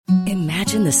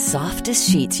Imagine the softest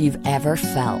sheets you've ever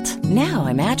felt. Now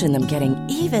imagine them getting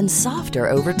even softer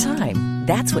over time.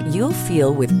 That's what you'll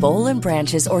feel with Boll &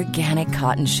 Branch's organic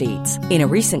cotton sheets. In a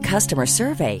recent customer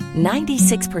survey,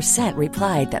 96%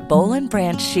 replied that Boll &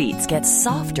 Branch sheets get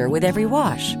softer with every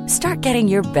wash. Start getting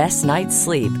your best night's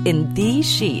sleep in these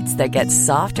sheets that get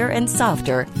softer and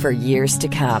softer for years to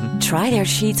come. Try their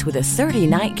sheets with a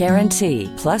 30-night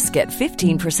guarantee. Plus, get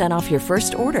 15% off your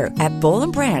first order at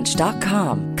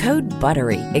bollandbranch.com. Code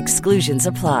BUTTERY. Exclusions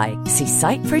apply. See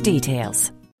site for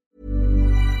details.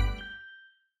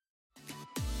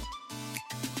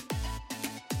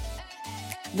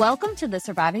 Welcome to the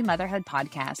Surviving Motherhood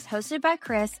podcast, hosted by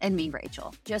Chris and me,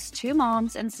 Rachel. Just two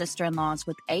moms and sister-in-laws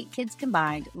with 8 kids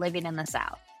combined living in the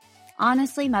South.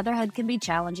 Honestly, motherhood can be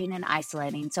challenging and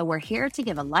isolating, so we're here to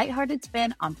give a lighthearted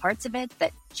spin on parts of it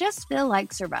that just feel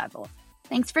like survival.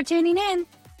 Thanks for tuning in.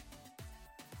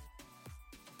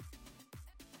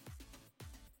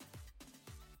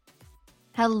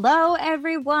 Hello,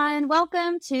 everyone.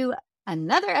 Welcome to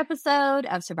another episode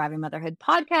of Surviving Motherhood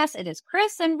podcast. It is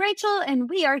Chris and Rachel, and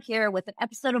we are here with an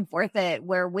episode of Worth It,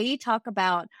 where we talk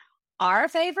about our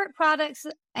favorite products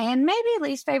and maybe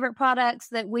least favorite products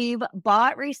that we've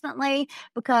bought recently,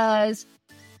 because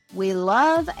we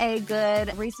love a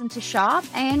good reason to shop,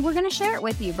 and we're going to share it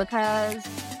with you because,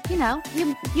 you know,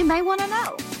 you may want to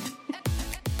know.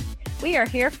 We are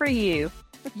here for you.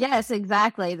 Yes,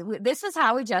 exactly. This is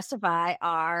how we justify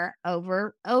our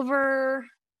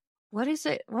what is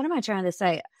it? What am I trying to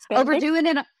say? Overdoing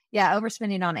it. Yeah,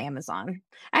 overspending on Amazon.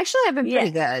 Actually, I've been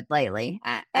pretty good lately.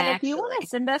 If you want to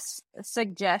send us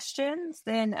suggestions,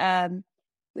 then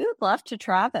we would love to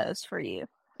try those for you.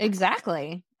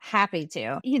 Exactly. Happy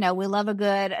to. You know, we love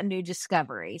a new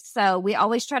discovery. So we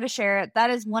always try to share it. That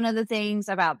is one of the things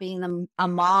about being a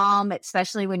mom,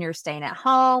 especially when you're staying at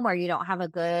home or you don't have a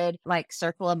good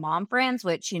circle of mom friends,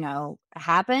 which, you know,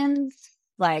 happens.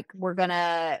 Like we're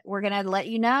gonna let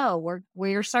you know we're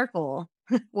your circle.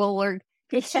 Well,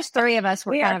 it's just 3 of us.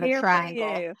 We're kind of a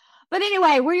triangle. But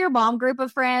anyway, we're your mom group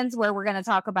of friends where we're going to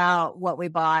talk about what we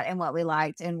bought and what we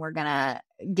liked, and we're going to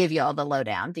give you all the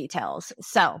lowdown details.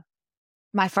 So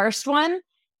my first one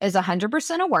is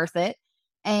 100% worth it,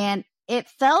 and it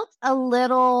felt a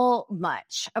little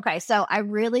much. Okay, so I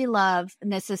really love,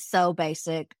 and this is so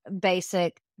basic,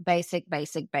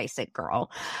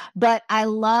 girl, but I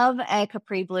love a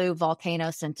Capri Blue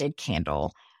volcano scented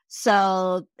candle.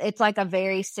 So it's like a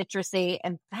very citrusy.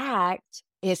 In fact,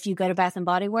 if you go to Bath and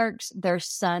Body Works, their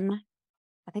sun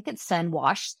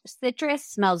wash citrus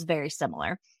smells very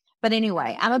similar. But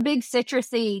anyway, I'm a big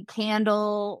citrusy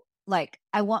candle.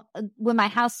 When my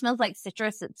house smells like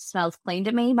citrus, it smells clean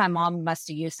to me. My mom must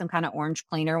have used some kind of orange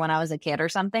cleaner when I was a kid or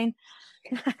something.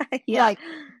 Yeah.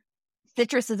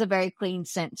 Citrus is a very clean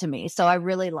scent to me, so I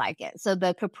really like it. So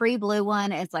the Capri Blue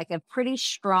one is like a pretty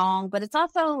strong, but it's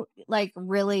also like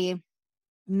really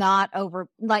not over,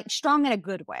 like strong in a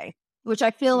good way, which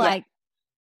I feel like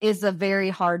is a very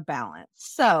hard balance.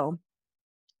 So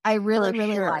I really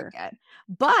like it.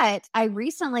 But I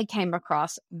recently came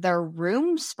across their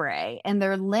room spray and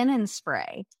their linen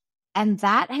spray, and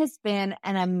that has been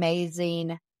an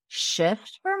amazing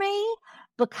shift for me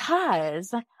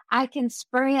because I can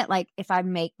spray it if I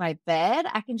make my bed,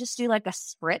 I can just do like a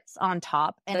spritz on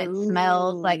top, and it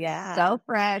smells so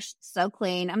fresh, so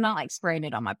clean. I'm not spraying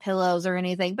it on my pillows or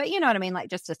anything, but you know what I mean?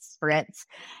 Just a spritz.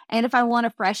 And if I want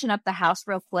to freshen up the house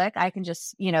real quick, I can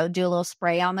just, do a little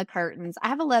spray on the curtains. I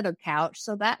have a leather couch,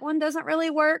 so that one doesn't really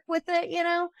work with it,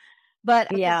 but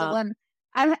the one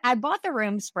I bought the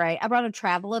room spray. I brought a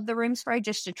travel of the room spray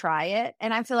just to try it.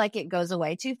 And I feel like it goes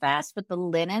away too fast, but the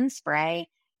linen spray,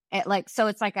 so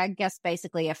it's I guess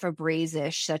basically a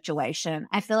Febreze-ish situation.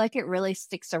 I feel like it really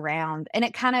sticks around, and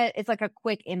it's like a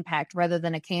quick impact rather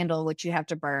than a candle, which you have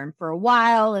to burn for a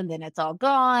while and then it's all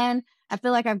gone. I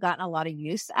feel like I've gotten a lot of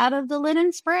use out of the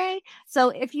linen spray. So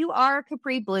if you are a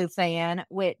Capri Blue fan,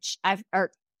 which I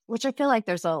feel like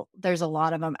there's a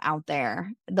lot of them out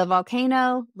there, the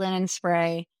volcano linen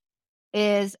spray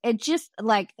it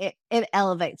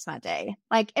elevates my day.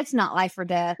 It's not life or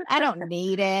death. I don't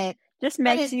need it. Just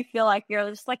makes you feel like you're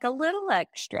just a little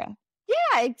extra.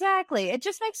 Yeah, exactly. It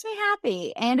just makes me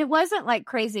happy. And it wasn't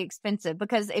crazy expensive,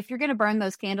 because if you're going to burn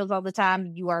those candles all the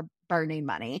time, you are burning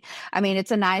money. I mean, it's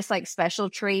a nice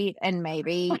special treat, and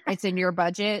maybe it's in your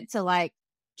budget to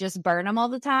just burn them all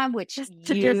the time, which just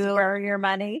burn your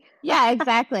money. Yeah,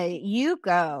 exactly. You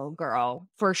go, girl,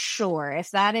 for sure.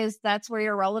 If that's where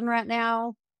you're rolling right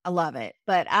now, I love it.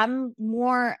 But I'm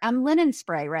linen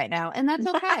spray right now, and that's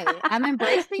okay. I'm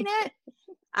embracing it.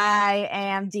 I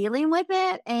am dealing with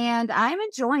it and I'm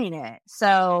enjoying it.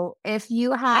 So if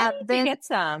you I have need to been, get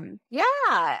some.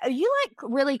 yeah, you like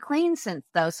really clean scents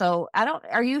though. So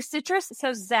are you citrus?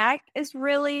 So Zach is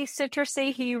really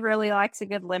citrusy. He really likes a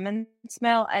good lemon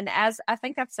smell. And as I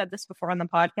think I've said this before on the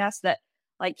podcast, that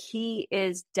like he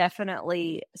is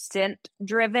definitely scent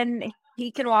driven.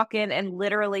 He can walk in and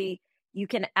literally you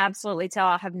can absolutely tell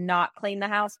I have not cleaned the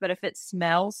house, but if it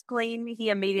smells clean, he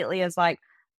immediately is like,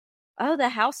 oh, the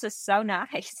house is so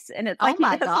nice. And it's Oh like he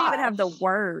my doesn't even have the gosh.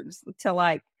 words to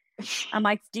like, I'm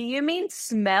like, do you mean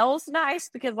smells nice?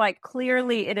 Because like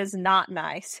clearly it is not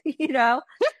nice, you know?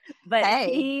 But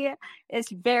Hey, he is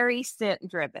very scent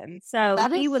driven. So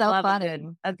that he is would so love funny.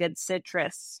 a good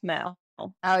citrus smell.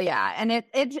 Oh yeah, and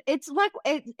it's like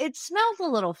it smells a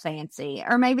little fancy,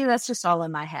 or maybe that's just all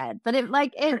in my head. But it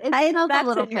smells a That's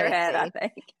little in your head, I fancy.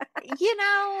 think. You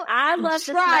know, I love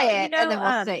the try smell. it and then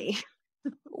we'll see.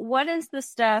 What is the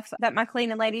stuff that my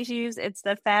cleaning ladies use? It's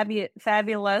the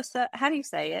Fabulosa. How do you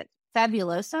say it?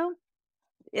 Fabuloso?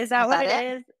 Is that Is what that it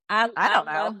it? is? I I don't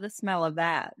know. love the smell of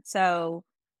that. So,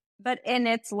 and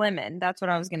it's lemon. That's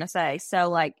what I was gonna say. So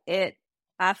like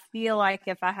I feel like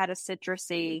if I had a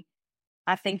citrusy,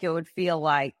 I think it would feel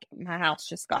like my house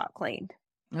just got cleaned.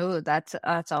 Oh, that's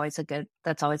always a good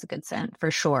scent for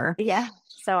sure. Yeah.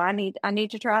 So I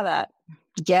need to try that.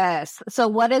 Yes. So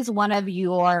what is one of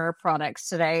your products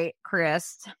today,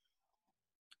 Chris?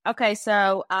 Okay,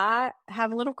 so I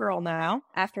have a little girl now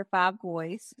after 5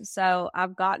 boys. So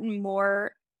I've gotten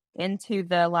more into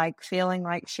the like feeling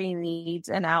like she needs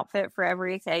an outfit for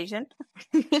every occasion,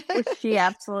 which she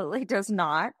absolutely does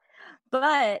not.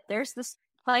 But there's this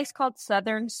place called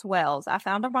Southern Swells. I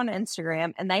found them on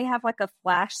Instagram and they have like a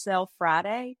flash sale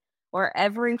Friday where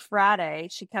every Friday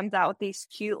she comes out with these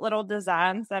cute little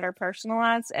designs that are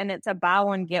personalized and it's a buy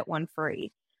one, get one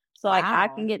free. So like I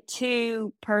Wow. can get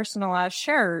 2 personalized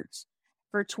shirts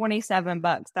for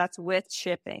 $27. That's with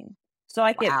shipping. So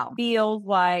like it Wow. feels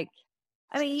like,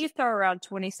 I mean, you throw around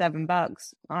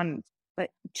 $27 on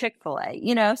Chick-fil-A,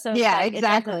 you know? So it's Yeah, like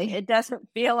exactly. it doesn't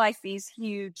feel like these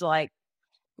huge, like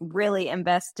really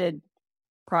invested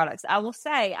products. I will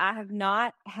say I have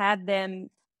not had them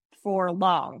for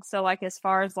long. So like as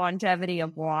far as longevity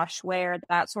of wash wear,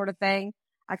 that sort of thing,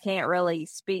 I can't really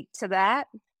speak to that.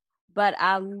 But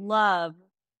I love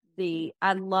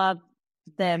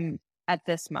them at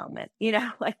this moment. You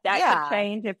know, like that could Yeah.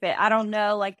 change if I don't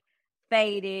know, like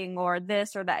fading or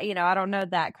this or that, you know, I don't know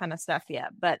that kind of stuff yet.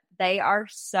 But they are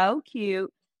so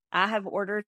cute. I have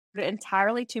ordered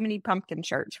entirely too many pumpkin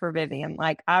shirts for Vivian.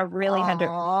 Like I really had to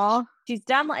Aw. she's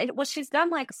done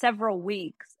like several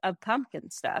weeks of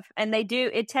pumpkin stuff. And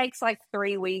it takes like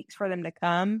 3 weeks for them to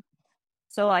come.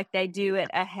 So like they do it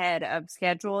ahead of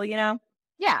schedule, you know?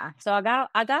 Yeah. So I got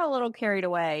a little carried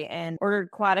away and ordered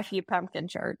quite a few pumpkin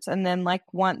shirts. And then like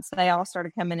once they all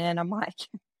started coming in, I'm like,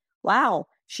 wow,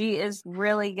 she is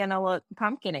really gonna look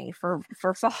pumpkin-y for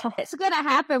fall. It's going to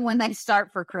happen when they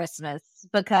start for Christmas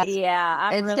because Yeah,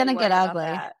 I'm it's really going to worried get about ugly.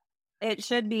 that. It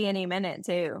should be any minute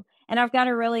too. And I've got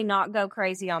to really not go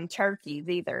crazy on turkeys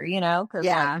either, you know, because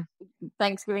like Yeah.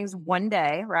 Thanksgiving's one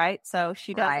day, right? So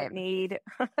she doesn't Right. need.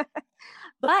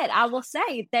 But I will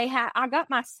say I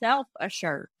got myself a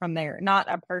shirt from there, not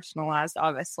a personalized,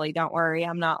 obviously. Don't worry.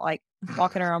 I'm not like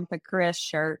walking around with a Chris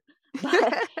shirt,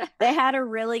 but they had a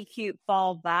really cute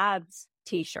fall vibes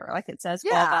t-shirt. Like it says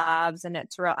fall Yeah. vibes and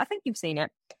it's real. I think you've seen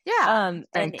it. Yeah. And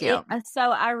Thank you.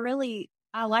 so I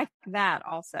like that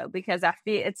also because I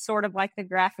feel it's sort of like the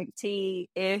graphic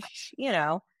tee-ish, you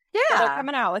know. So they're Yeah.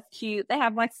 coming out with cute. They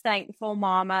have like Thankful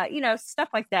Mama, you know, stuff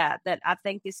like that I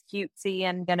think is cutesy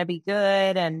and gonna be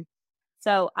good. And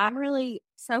so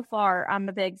so far, I'm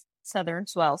a big Southern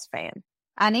Swells fan.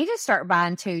 I need to start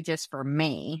buying two just for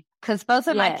me because both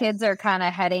of my kids are kind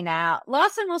of heading out.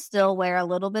 Lawson will still wear a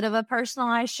little bit of a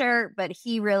personalized shirt, but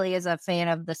he really is a fan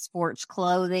of the sports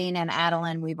clothing. And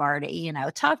Adeline, we've already,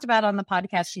 talked about on the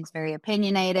podcast. She's very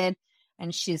opinionated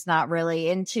and she's not really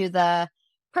into the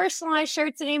personalized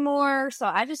shirts anymore. So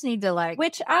I just need to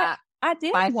which I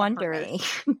did wonder.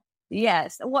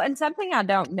 Yes. Well, and something I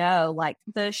don't know, like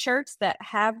the shirts that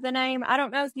have the name, I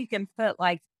don't know if you can put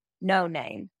like no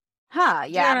name. Huh.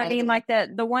 Yeah. You know what I mean? Like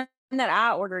the one that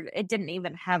I ordered, it didn't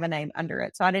even have a name under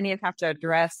it. So I didn't even have to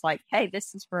address like, hey,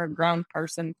 this is for a grown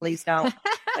person. Please don't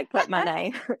like put my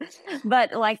name.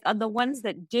 But like the ones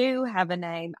that do have a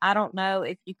name, I don't know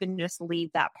if you can just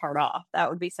leave that part off. That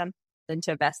would be something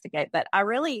to investigate. But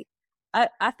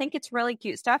I think it's really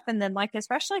cute stuff. And then like,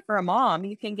 especially for a mom,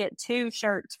 you can get 2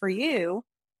 shirts for you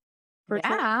for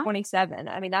 $27.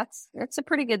 I mean, it's a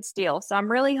pretty good steal. So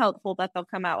I'm really hopeful that they'll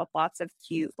come out with lots of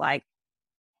cute, like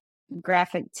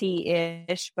graphic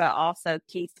tee-ish, but also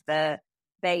keep the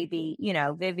baby,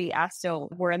 Vivi,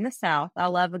 we're in the South. I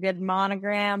love a good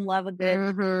monogram, love a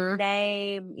good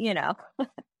name,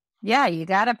 Yeah, you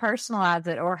got to personalize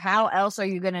it, or how else are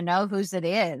you going to know whose it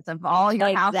is of all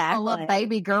your house full of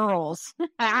baby girls?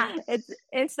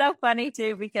 It's so funny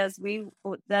too, because the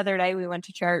other day we went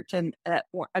to church and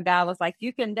a guy was like,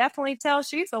 "You can definitely tell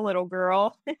she's a little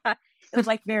girl." It was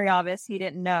like very obvious he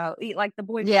didn't know. Like the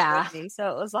boy, so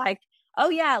it was like, oh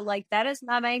yeah, like that is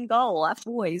my main goal. As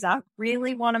boys, I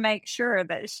really want to make sure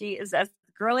that she is as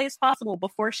girly as possible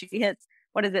before she hits.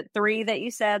 What is it, 3 that you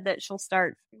said that she'll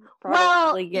start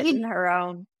probably getting her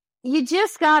own? You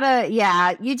just gotta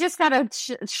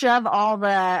shove all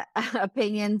the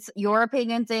your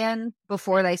opinions in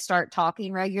before they start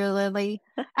talking regularly.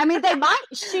 I mean,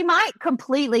 she might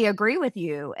completely agree with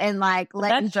you and like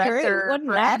let you dress her.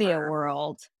 Wouldn't that be a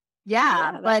world?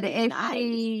 Yeah, but if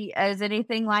she is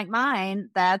anything like mine,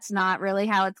 that's not really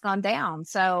how it's gone down.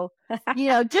 So,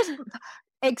 just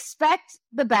expect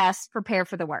the best, prepare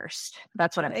for the worst.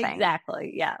 That's what I'm saying.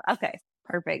 Exactly. Yeah. Okay.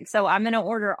 Perfect. So I'm going to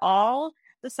order all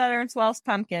the Southern Swells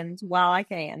pumpkins while I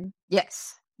can.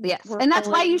 Yes. And that's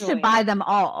why you should buy them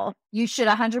all. You should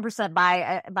 100%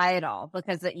 buy it all,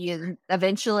 because you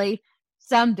eventually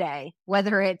someday,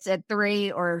 whether it's at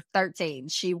 3 or 13,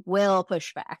 she will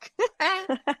push back.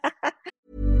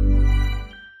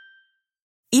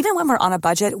 Even when we're on a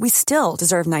budget, we still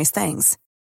deserve nice things.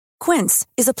 Quince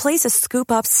is a place to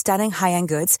scoop up stunning high-end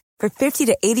goods for 50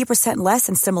 to 80% less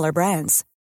than similar brands.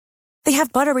 They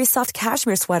have buttery soft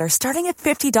cashmere sweaters starting at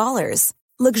 $50,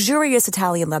 luxurious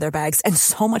Italian leather bags, and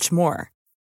so much more.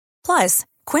 Plus,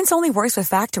 Quince only works with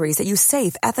factories that use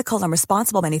safe, ethical, and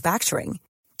responsible manufacturing.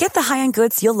 Get the high-end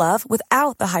goods you'll love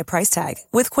without the high price tag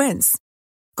with Quince.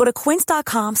 Go to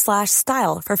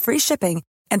quince.com/style for free shipping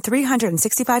and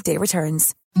 365-day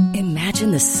returns.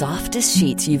 Imagine the softest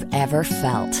sheets you've ever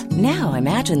felt. Now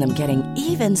imagine them getting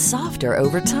even softer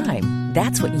over time.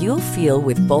 That's what you'll feel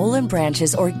with Boll &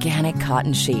 Branch's organic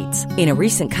cotton sheets. In a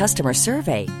recent customer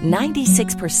survey,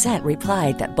 96%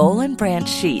 replied that Boll & Branch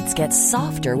sheets get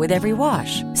softer with every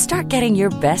wash. Start getting your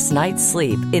best night's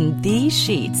sleep in these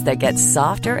sheets that get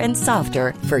softer and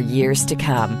softer for years to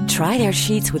come. Try their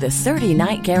sheets with a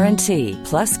 30-night guarantee.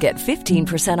 Plus, get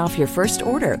 15% off your first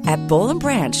order at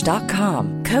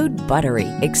bollandbranch.com. Code BUTTERY.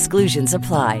 Exclusions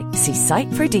apply. See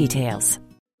site for details.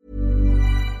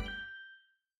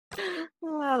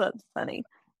 Wow, that's funny.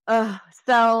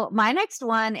 So my next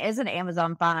one is an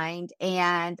Amazon find,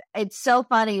 and it's so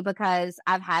funny because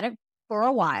I've had it for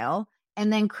a while.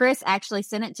 And then Chris actually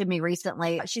sent it to me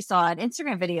recently. She saw an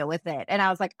Instagram video with it. And I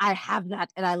was like, I have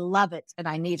that and I love it and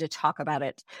I need to talk about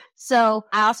it. So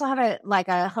I also have a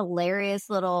hilarious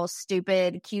little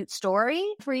stupid, cute story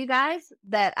for you guys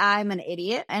that I'm an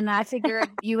idiot. And I figured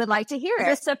you would like to hear it.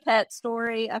 Is this a pet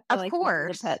story? I feel of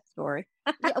course. It's a pet story.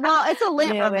 Well, it's a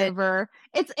lint remover.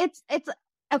 It's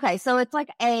okay. So it's like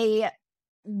we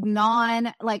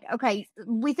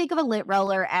think of a lint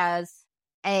roller as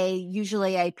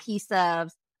usually a piece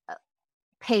of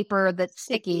paper that's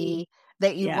sticky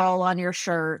that you roll on your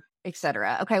shirt,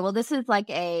 etc. Okay, well, this is like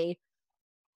a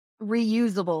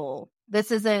reusable.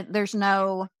 There's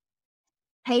no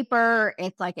paper.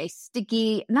 It's like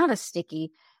not a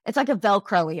sticky. It's like a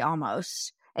Velcro-y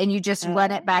almost. And you just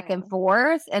run it back and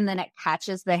forth, and then it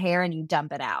catches the hair and you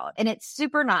dump it out. And it's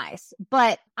super nice.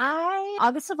 But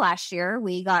August of last year,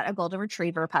 we got a golden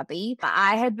retriever puppy.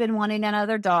 I had been wanting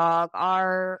another dog.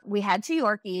 We had 2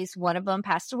 Yorkies. One of them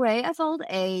passed away of old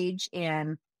age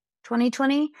in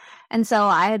 2020. And so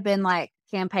I had been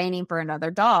campaigning for another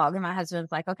dog. And my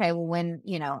husband's like, okay, well, when,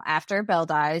 after Belle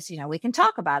dies, we can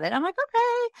talk about it. I'm like,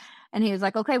 okay. And he was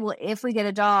like, okay, well, if we get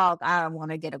a dog, I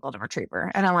want to get a golden retriever.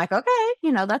 And I'm like, okay,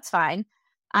 that's fine.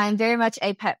 I'm very much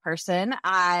a pet person.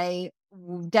 I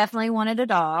definitely wanted a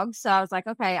dog. So I was like,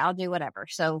 okay, I'll do whatever.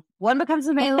 So one becomes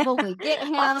available. We get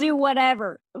him. I'll do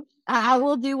whatever. I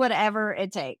will do whatever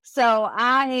it takes. So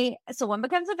one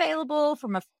becomes available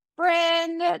from a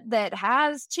friend that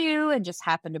has 2 and just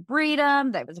happened to breed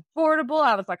them. That was affordable.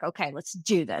 I was like, okay, let's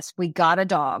do this. We got a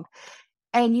dog.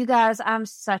 And you guys, I'm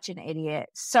such an idiot.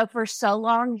 So for so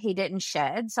long, he didn't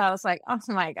shed. So I was like, oh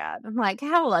my God. I'm like,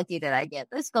 how lucky did I get?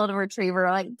 This golden retriever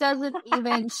doesn't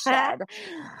even shed.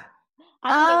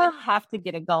 I don't even have to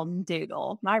get a golden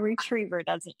doodle. My retriever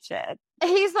doesn't shed.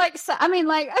 He's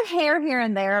a hair here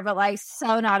and there, but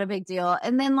so not a big deal.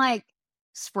 And then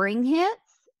spring hits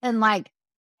and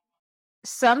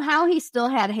somehow he still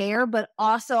had hair, but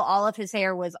also all of his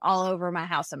hair was all over my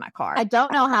house and my car. I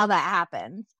don't know how that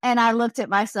happened. And I looked at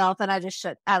myself and I just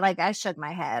shook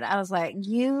my head. I was like,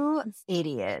 you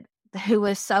idiot. who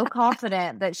was so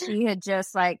confident that she had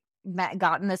just like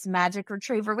gotten this magic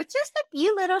retriever with just a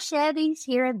few little sheddies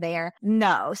here and there.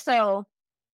 No. So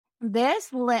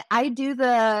I do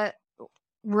the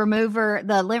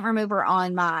lint remover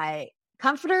on my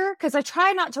comforter, because I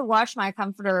try not to wash my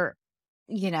comforter,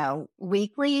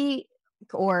 weekly,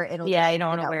 or it'll you don't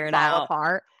want to wear it fall out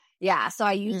apart. Yeah, so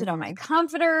I use it on my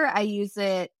comforter. I use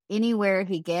it anywhere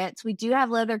he gets. We do have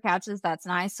leather couches. That's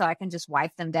nice, so I can just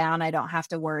wipe them down. I don't have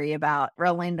to worry about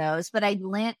rolling those. But I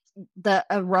lint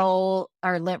a roll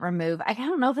or lint remove. I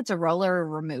don't know if it's a roller or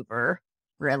remover,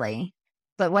 really,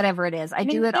 but whatever it is, I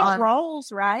do it on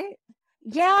rolls, right?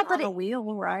 Yeah, but on a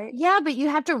wheel, right? Yeah, but you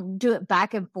have to do it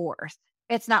back and forth.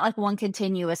 It's not like one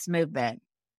continuous movement.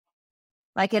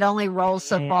 Like it only rolls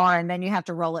so far, and then you have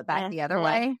to roll it back the other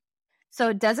way. So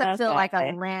it doesn't feel like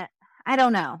a lint. I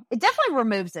don't know. It definitely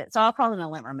removes it. So I'll call it a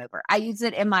lint remover. I use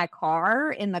it in my car,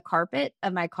 in the carpet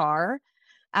of my car,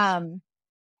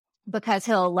 because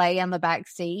he'll lay on the back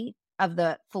seat of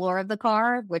the floor of the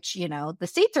car, which, the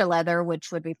seats are leather,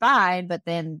 which would be fine, but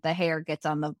then the hair gets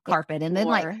on the carpet. And then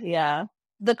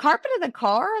the carpet of the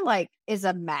car, is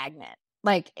a magnet.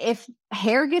 Like if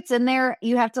hair gets in there,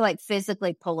 you have to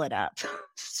physically pull it up.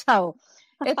 So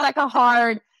it's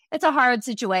it's a hard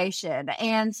situation.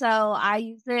 And so I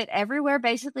use it everywhere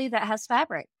basically that has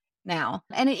fabric now.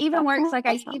 And it even works.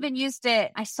 I even used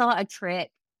it. I saw a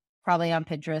trick probably on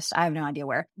Pinterest. I have no idea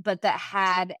where, but that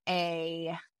had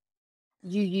you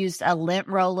used a lint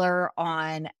roller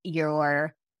on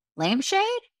your lampshade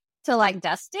to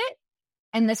dust it.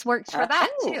 And this works for that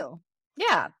too.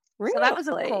 Yeah. Really? So that was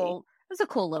a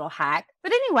cool little hack.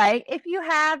 But anyway, if you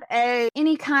have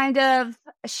any kind of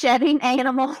shedding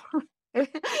animal,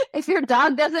 if your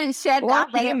dog doesn't shed, or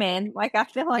human, I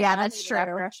feel like that's true.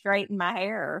 To straighten my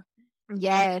hair.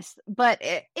 Yes, but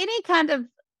any kind of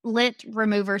lint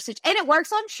remover, and it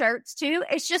works on shirts too.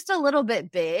 It's just a little bit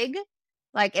big.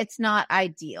 It's not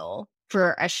ideal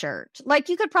for a shirt.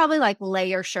 You could probably lay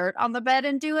your shirt on the bed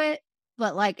and do it,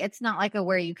 but it's not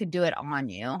where you could do it on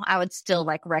you. I would still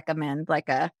recommend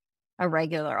a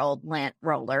regular old lint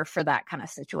roller for that kind of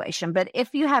situation. But if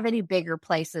you have any bigger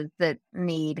places that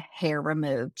need hair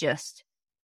removed, just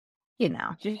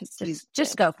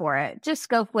go for it. Just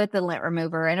go with the lint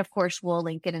remover. And of course, we'll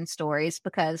link it in stories,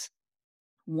 because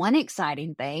one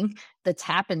exciting thing that's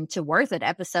happened to Worth It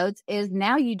episodes is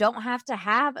now you don't have to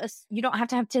have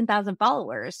 10,000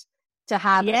 followers to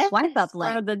have a swipe up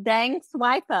link. Or the dang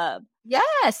swipe up.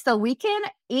 Yes. So we can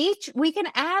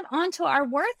add onto our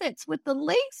Worth It's with the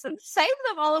links and save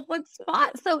them all in one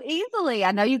spot so easily.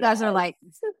 I know you guys are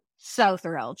so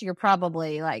thrilled. You're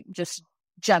probably just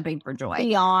jumping for joy.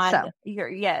 Beyond. So,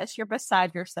 you're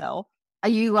beside yourself.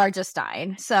 You are just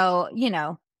dying. So,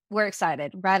 we're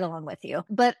excited right along with you.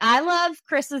 But I love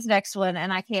Chris's next one,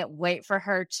 and I can't wait for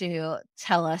her to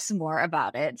tell us more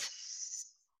about it.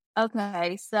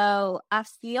 Okay, so I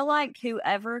feel like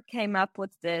whoever came up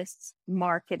with this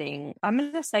marketing, I'm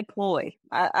going to say ploy,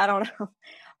 I don't know,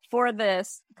 for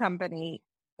this company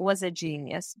was a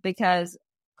genius, because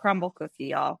Crumble Cookie,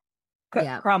 y'all.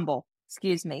 Crumble,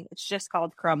 excuse me. It's just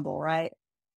called Crumble, right?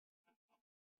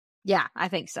 Yeah, I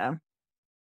think so.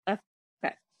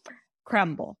 Okay.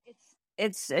 Crumble.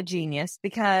 It's a genius,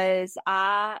 because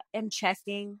I'm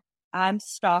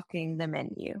stalking the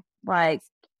menu.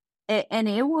 And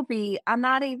it will be, I'm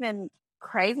not even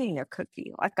craving a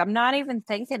cookie. I'm not even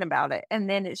thinking about it. And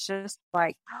then it's just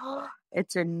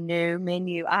it's a new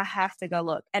menu. I have to go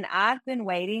look. And I've been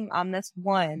waiting on this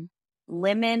one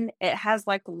lemon. It has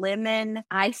lemon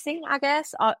icing, I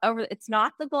guess, over. It's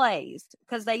not the glazed,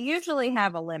 because they usually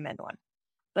have a lemon one.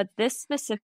 But this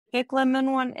specific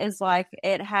lemon one is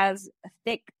it has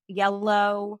thick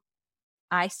yellow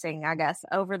icing, I guess,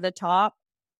 over the top.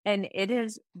 And it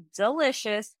is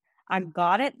delicious. I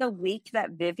got it the week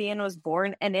that Vivian was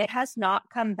born, and it has not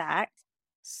come back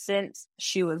since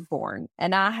she was born.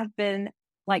 And I have been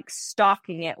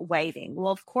stalking it, waiting.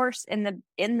 Well, of course, in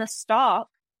the stock,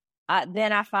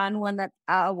 then I find one that,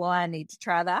 I need to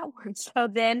try that one. So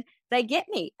then they get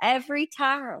me every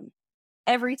time.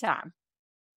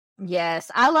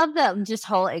 Yes. I love the just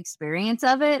whole experience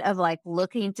of it, of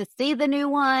looking to see the new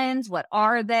ones. What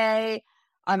are they?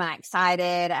 Am I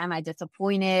excited? Am I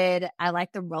disappointed? I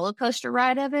like the roller coaster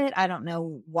ride of it. I don't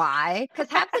know why,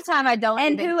 because half the time I don't.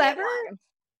 And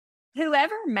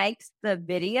whoever makes the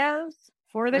videos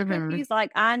for the cookies,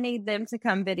 I need them to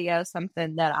come video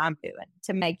something that I'm doing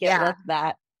to make it look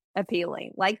that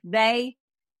appealing. They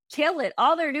kill it.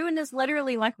 All they're doing is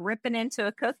literally ripping into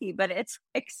a cookie, but it's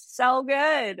so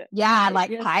good. Yeah,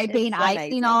 piping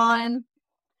icing on.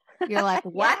 You're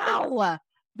wow.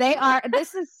 They are.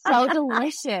 This is so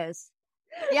delicious.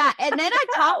 Yeah. And then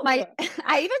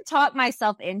I even talk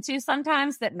myself into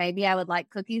sometimes that maybe I would like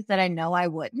cookies that I know I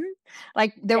wouldn't.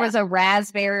 Like there was a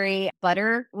raspberry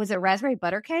butter. Was it raspberry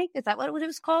butter cake? Is that what it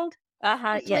was called?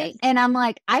 Yes. And I'm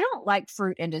like, I don't like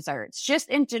fruit in desserts. Just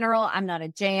in general, I'm not a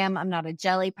jam. I'm not a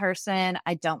jelly person.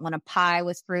 I don't want a pie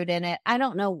with fruit in it. I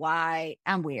don't know why.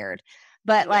 I'm weird.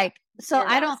 But so You're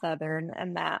I not don't. Southern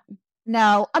and that.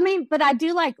 No, I mean, but I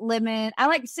do like lemon. I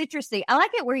like citrusy. I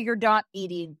like it where you're not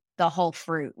eating the whole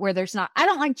fruit, where there's not. I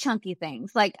don't like chunky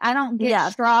things. Like I don't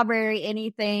get strawberry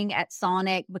anything at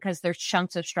Sonic because there's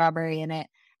chunks of strawberry in it.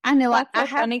 I know. That's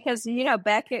so funny because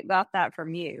Beckett got that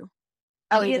from you.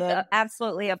 Oh, he is is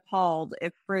absolutely appalled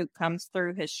if fruit comes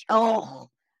through his straw. Oh,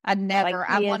 I never.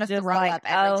 I want to throw up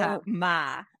every time.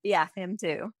 My, yeah, him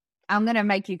too. I'm gonna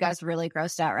make you guys really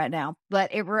grossed out right now,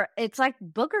 but it's like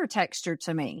booger texture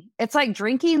to me. It's like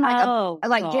drinking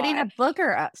getting a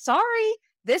booger. Sorry,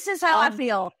 this is how I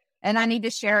feel, and I need to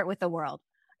share it with the world.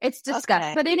 It's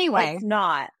disgusting, but anyway, it's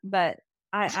not. But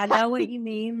I know what you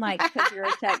mean, like booger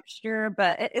texture,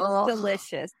 but it's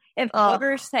delicious. If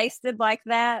boogers tasted like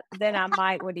that, then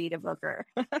I would eat a booger.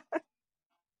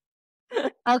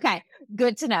 Okay,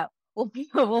 good to know. We'll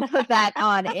put that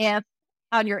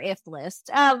on your if list.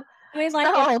 I mean,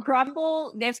 like if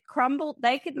crumble,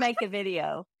 they could make a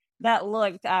video that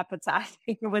looked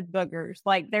appetizing with boogers.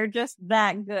 Like they're just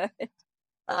that good.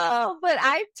 Oh, but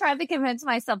I tried to convince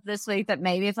myself this week that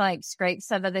maybe if I scrape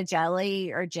some of the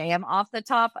jelly or jam off the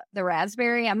top, the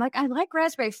raspberry, I'm like, I like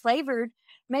raspberry flavored.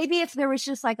 Maybe if there was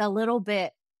just like a little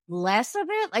bit less of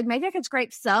it, like maybe I could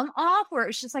scrape some off where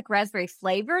it's just like raspberry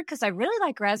flavored because I really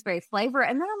like raspberry flavor.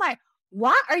 And then I'm like,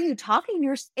 why are you talking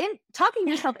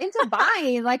yourself into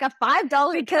buying like a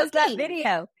 $5 because cookie? That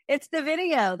video? It's the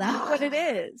video. That's what it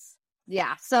is.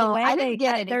 Yeah. So I didn't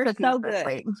get it. They're so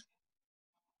good.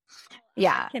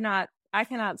 Yeah. I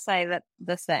cannot say that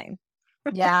the same.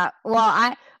 Yeah.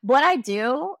 Well, what I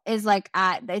do is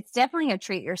it's definitely a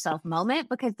treat yourself moment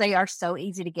because they are so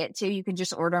easy to get to. You can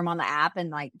just order them on the app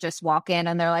and just walk in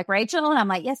and they're like, Rachel. And I'm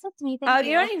like, yes, that's me. Thank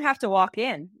you. You don't even have to walk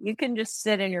in. You can just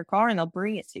sit in your car and they'll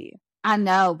bring it to you. I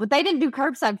know, but they didn't do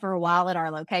curbside for a while at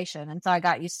our location. And so I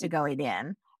got used to going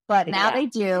in, but now they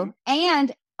do.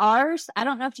 And ours, I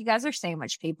don't know if you guys are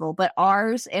sandwich people, but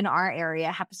ours in our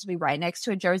area happens to be right next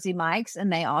to a Jersey Mike's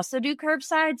and they also do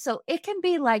curbside. So it can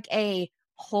be like a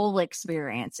whole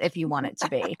experience if you want it to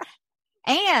be.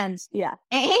 And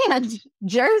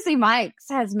Jersey Mike's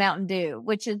has Mountain Dew,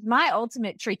 which is my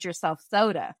ultimate treat yourself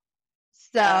soda.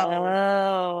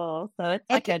 So it's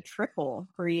like a triple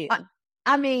for you.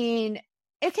 I mean,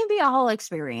 it can be a whole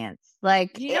experience.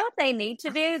 Like, you know what they need to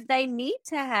do? They need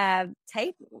to have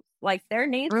tables. Like there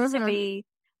needs to be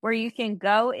where you can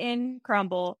go in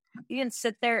Crumble. You can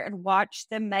sit there and watch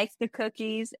them make the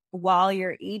cookies while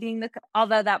you're eating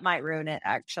although that might ruin it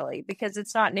actually, because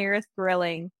it's not near as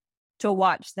thrilling to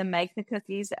watch them make the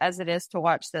cookies as it is to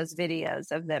watch those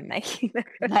videos of them making the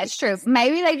cookies. That's true.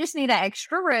 Maybe they just need an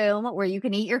extra room where you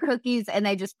can eat your cookies and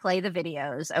they just play the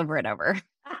videos over and over.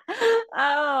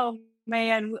 Oh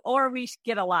man. Or we should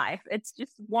get a life. It's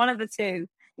just one of the two.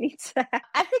 I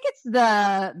think it's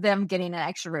them getting an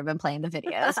extra room and playing the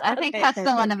videos. I think that's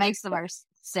the one that makes the most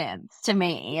sense to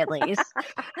me, at least.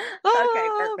 Okay,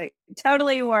 perfect.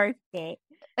 Totally worth it.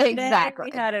 Exactly.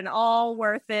 We had an all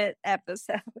worth it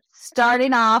episode.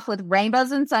 Starting off with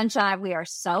rainbows and sunshine. We are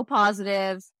so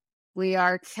positive. We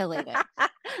are killing it.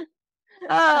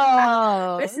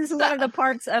 Oh, this is one of the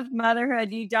parts of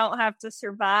motherhood. You don't have to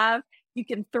survive. You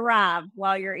can thrive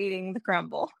while you're eating the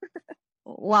crumble.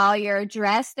 While you're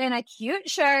dressed in a cute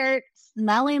shirt,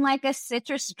 smelling like a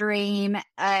citrus dream,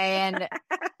 and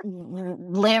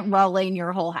lint rolling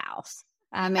your whole house.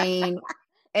 I mean,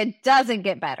 it doesn't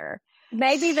get better.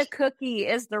 Maybe the cookie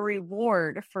is the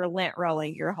reward for lint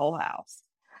rolling your whole house.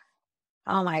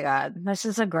 Oh my God.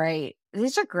 These are great.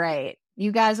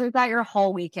 You guys, we've got your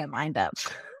whole weekend lined up.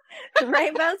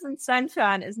 Rainbows and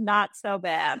sunshine is not so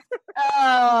bad.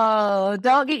 Oh,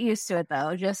 don't get used to it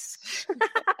though. Just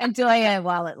enjoy it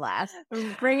while it lasts.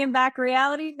 We're bringing back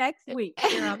reality next week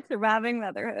here on Surviving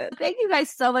Motherhood. Thank you guys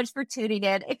so much for tuning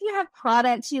in. If you have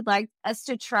products you'd like us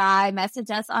to try,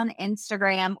 message us on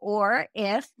Instagram, or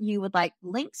if you would like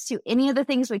links to any of the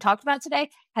things we talked about today,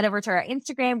 head over to our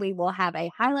Instagram. We will have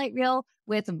a highlight reel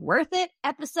with worth it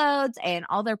episodes and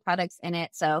all their products in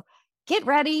it. So get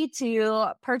ready to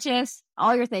purchase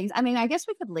all your things. I mean, I guess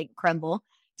we could link Crumble.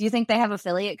 Do you think they have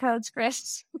affiliate codes,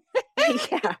 Chris?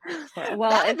 Yeah.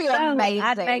 Well, it'd be amazing.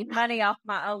 I'd make money off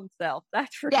my own self.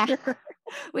 That's for sure.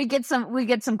 we get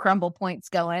some crumble points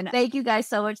going. Thank you guys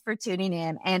so much for tuning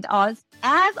in. And as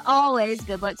always,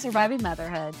 good luck surviving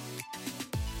motherhood.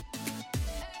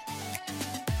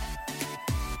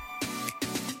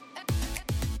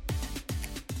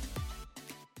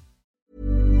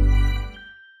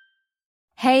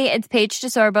 Hey, it's Paige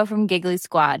DeSorbo from Giggly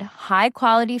Squad. High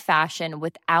quality fashion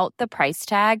without the price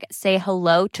tag. Say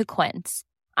hello to Quince.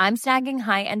 I'm snagging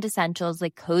high-end essentials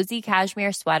like cozy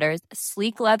cashmere sweaters,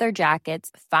 sleek leather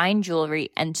jackets, fine jewelry,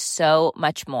 and so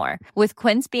much more. With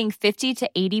Quince being 50 to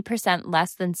 80%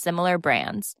 less than similar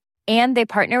brands. And they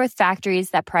partner with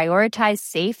factories that prioritize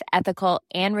safe, ethical,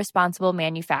 and responsible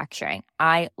manufacturing.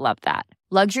 I love that.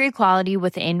 Luxury quality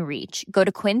within reach. Go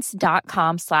to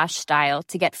quince.com/style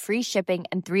to get free shipping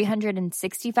and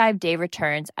 365-day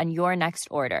returns on your next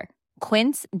order.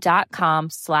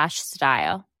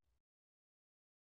 Quince.com/style.